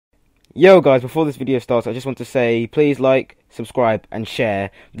Yo guys, before this video starts, I just want to say, please like, subscribe and share.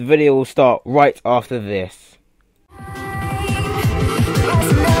 The video will start right after this.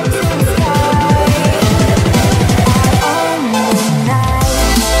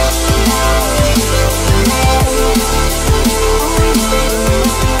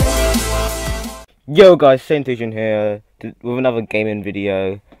 Yo guys, SaiyanTuchan here with another gaming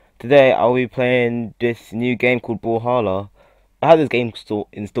video. Today I'll be playing this new game called Brawlhalla. I had this game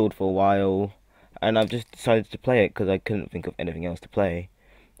installed for a while, and I've just decided to play it because I couldn't think of anything else to play.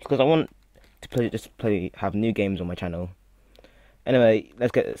 Because I want to have new games on my channel. Anyway,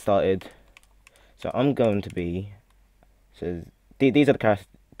 let's get started. So I'm going to be, these are the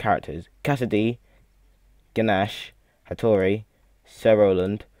characters: Cassidy, Ganesh, Hattori, Sir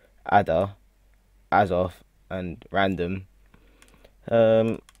Roland, Ada, Azov, and Random.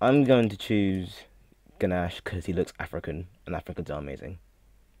 I'm going to choose Ganesh because he looks African, and Africans are amazing.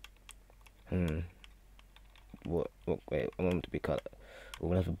 Wait, I want him to be colour.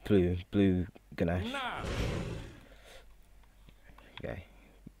 We'll have a blue Ganesh. Okay.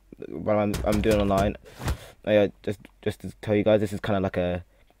 While I'm doing online, just to tell you guys, this is kind of like a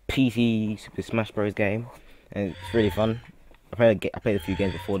PC Super Smash Bros game, and it's really fun. I played a few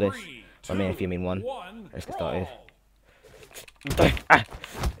games before this. I mean one. Let's get started.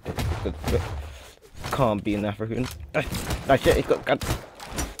 Can't be an African. Ah shit, he's got gun.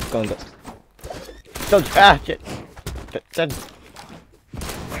 Go on, go. Dodge. Ah shit.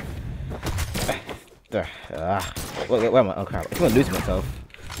 Where am I? Oh crap! I think I'm losing myself.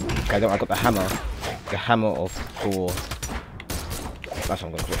 Okay, I got the hammer. The hammer of Thor. That's what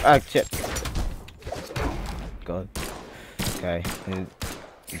I'm gonna call it. Ah shit. God. Okay. I'm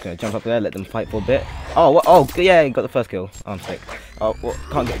gonna jump up there, let them fight for a bit. Oh, what? Oh, yeah, got the first kill. Oh, I'm sick. Oh, what?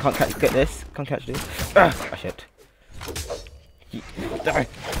 Can't get this. Can't catch this. Ah, shit.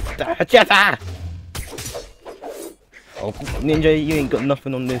 Oh, Ninja, you ain't got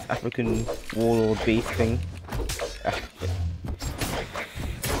nothing on this African warlord beast thing. Ah, shit.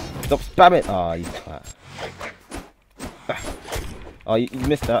 Stop spamming. Oh, you twat. Ah. Oh, you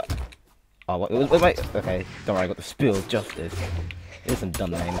missed that. Oh, what? Wait. Okay, don't worry, I got the Spear of Justice. There's some dumb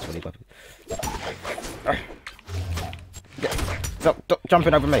names for these weapons. Stop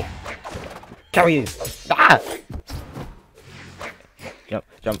jumping over me. Carry you. Ah!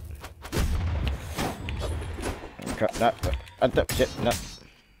 Jump. No. Shit, no.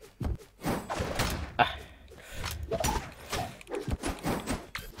 Ah.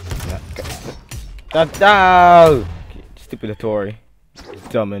 No! Stupid Hattori.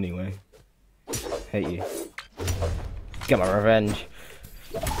 Dumb anyway. Hate you. Get my revenge.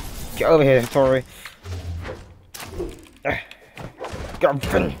 Get over here, Hattori.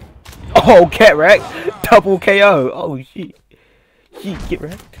 Oh, get wrecked! Double KO! Oh, shit. Get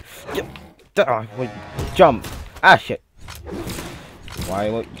wrecked. Jump. Ah, shit. Why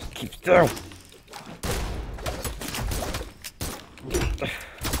won't you keep still?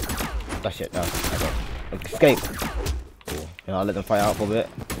 That shit, no. Okay. Escape. Cool. You know, I'll let them fight out for a bit.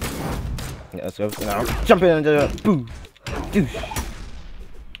 Yeah, let's go. Now, jump in and do it. Boo! Douche.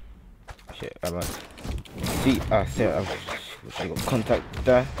 Shit, I'm on. See, I got contact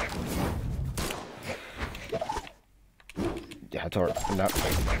there. Yeah, Tori, no.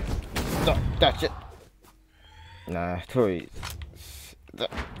 Stop that shit. Nah, Tori.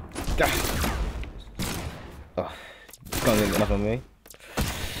 Oh, can't get enough on me.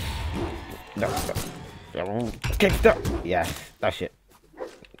 No. Kick stop. Yes, that shit.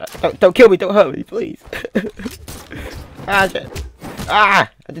 Don't kill me, don't hurt me, please. Ah, shit. Ah!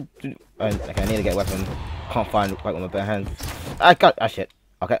 Okay, I need to get a weapon. Can't find right with my bare hands. I got. Ah, shit.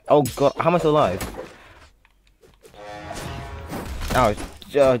 Okay. Oh, God. How am I still alive? Oh,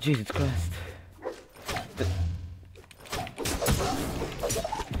 Jesus Christ.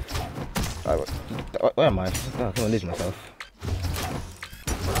 Where am I? Oh, I'm gonna lose myself.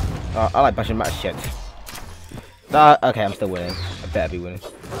 I like bashing that shit. Okay, I'm still winning. I better be winning.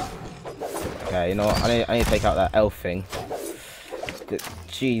 Okay, you know what? I need to take out that elf thing.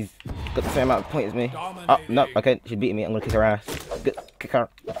 She's got the same amount of points as me. Oh, no, okay, she's beating me. I'm gonna kick her ass. Kick her.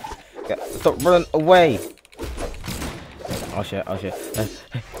 Stop running away. Oh shit,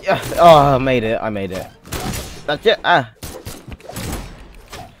 yeah. Oh, I made it. That's it. Ah.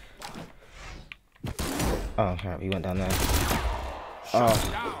 Oh crap, he went down there. Oh.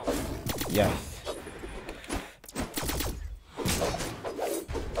 Yes.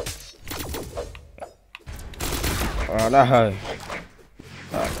 Oh no.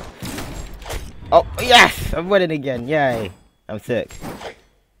 Oh yes! I'm winning again, yay! I'm sick.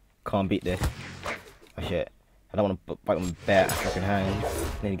 Can't beat this. Oh shit. I don't want to fight with my bare African hands.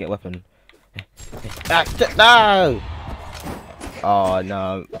 I need to get a weapon. Ah, shit, no! Oh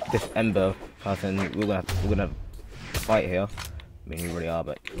no, this Ember person, we're gonna fight here. I mean, we really are,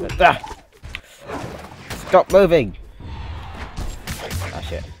 but stop moving! Ah,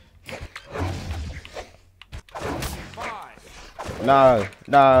 shit. No,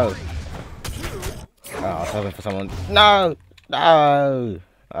 no! Oh, I was hoping for someone. No, no!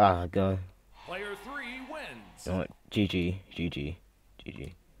 Ah, God. Player 3 wins. You know what? GG.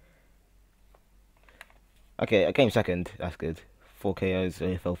 Okay, I came second. That's good. 4 KOs,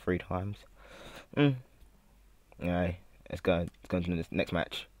 only fell 3 times. Alright, let's go into this next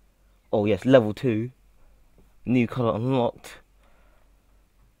match. Oh yes, level 2. New colour unlocked.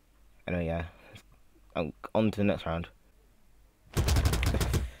 Anyway, yeah. I'm on to the next round.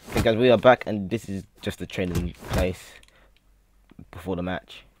 Okay guys, we are back and this is just the training place before the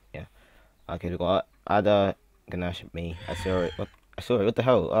match. Yeah. Okay, we got Ada, Ganache, me. I saw it. What the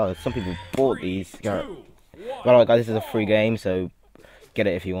hell? Oh, some people bought these. Alright guys, this is a free game, so get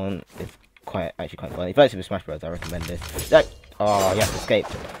it if you want. It's actually quite fun. If you like Super Smash Bros, I recommend this. Oh yes, escape.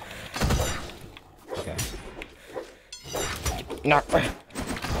 Okay. No.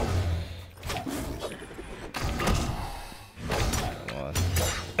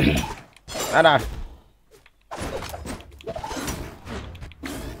 Ada.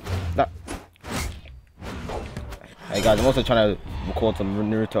 No. Hey guys, I'm also trying to record some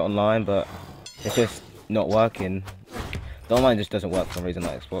Naruto online, but it's just not working. The online just doesn't work for some reason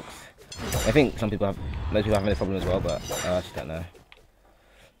on Xbox. I think most people have this problem as well, but I just don't know. I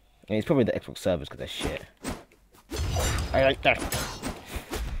mean, it's probably the Xbox servers because they're shit. I like that.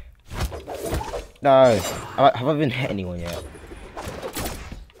 No, have I even hit anyone yet?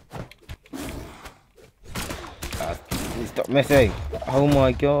 Stop missing! Oh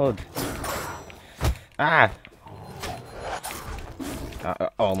my god! Ah!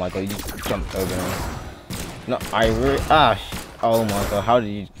 Oh my god! You just jumped over me. No, oh my god! How did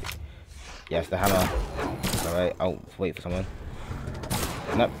you? Yes, the hammer. Alright, I'll wait for someone.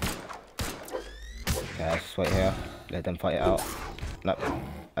 Nope. Okay, let's just wait here. Let them fight it out. Nope.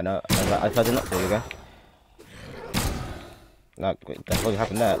 I know. I decided not to. You go. No, what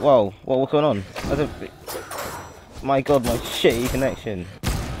happened there? Whoa! What's going on? My god, my shitty connection.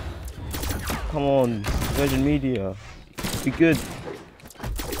 Come on, Virgin Media. Be good.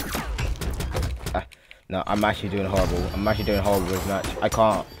 No, I'm actually doing horrible. I'm actually doing horrible with this match. I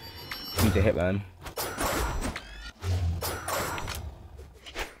can't use a hitman.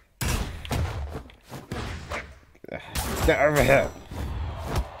 Get over here.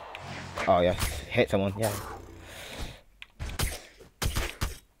 Oh yes, hit someone, yeah.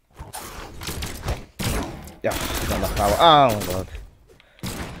 Yeah, not enough power. Oh my god.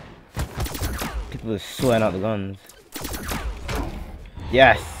 People are swearing out the guns.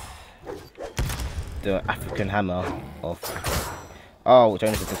 Yes! The African hammer off. Oh,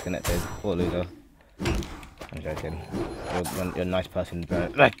 Jonas is disconnected. Poor loser. I'm joking. You're a nice person,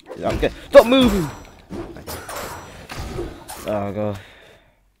 but I'm good. Stop moving! Okay. Oh god.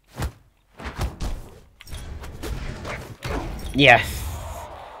 Yes!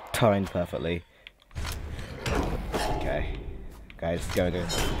 Timed perfectly. Okay. Guys, go.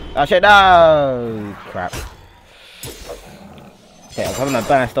 Oh shit, no! Crap. Okay, I'm having my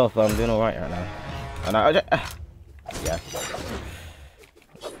bad stuff, but I'm doing alright right now. And yeah.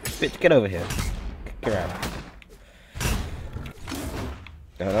 Bitch, get over here. Get around.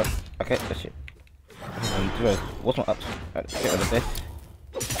 No. Okay, that's shit. What's my ups? Get rid of this.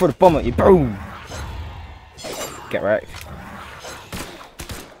 Throw the bomb at you, boom! Get wrecked.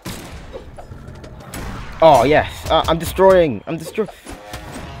 Oh yes, I'm destroying.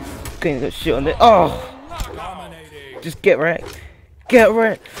 Okay, got shit on there. Oh, just get wrecked. Get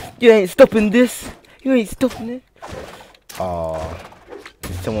wrecked. You ain't stopping this. You ain't stopping it. Oh,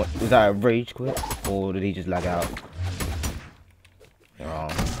 was that a rage quit, or did he just lag out? Oh, I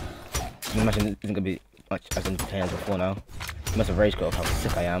can imagine it isn't gonna be much as entertaining as before now. He must have rage quit of how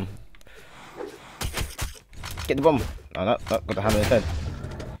sick I am. Get the bomb. No, got the hammer instead.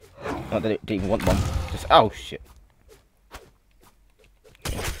 Not that it didn't even want bomb. Just oh shit.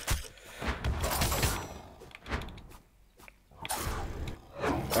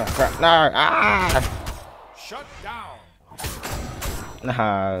 Oh crap! No! Ah! Shut down.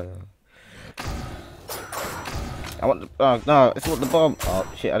 No. I want the. Oh no! It's what the bomb. Oh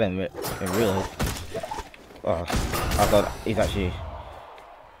shit! I didn't realize. Oh god! He's actually.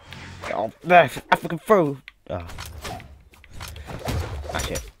 Oh, there's African throw. Oh. Ah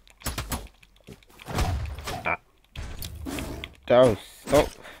shit. Ah. Oh, stop.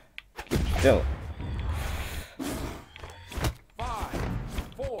 Keep still.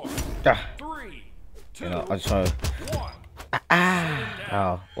 Ah, Three, two, you know, I just try. one.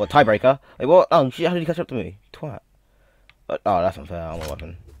 Oh, what tiebreaker? Wait, what? Oh shit! How did you catch up to me? Twat. Oh, that's unfair. I'm a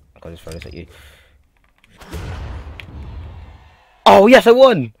weapon. I can just throw this at you. Oh yes, I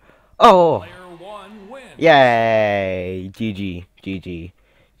won! Oh, Player one wins. yay! GG, GG.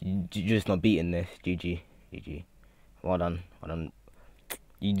 You're just not beating this. GG, GG. Well done, well done.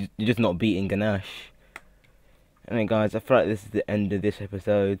 You're just not beating Ganesh. Anyway, guys, I feel like this is the end of this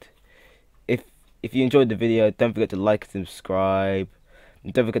episode. If you enjoyed the video, don't forget to like and subscribe.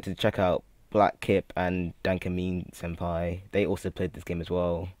 And don't forget to check out Black Kip and Dankamin Senpai. They also played this game as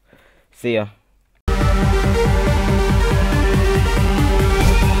well. See ya.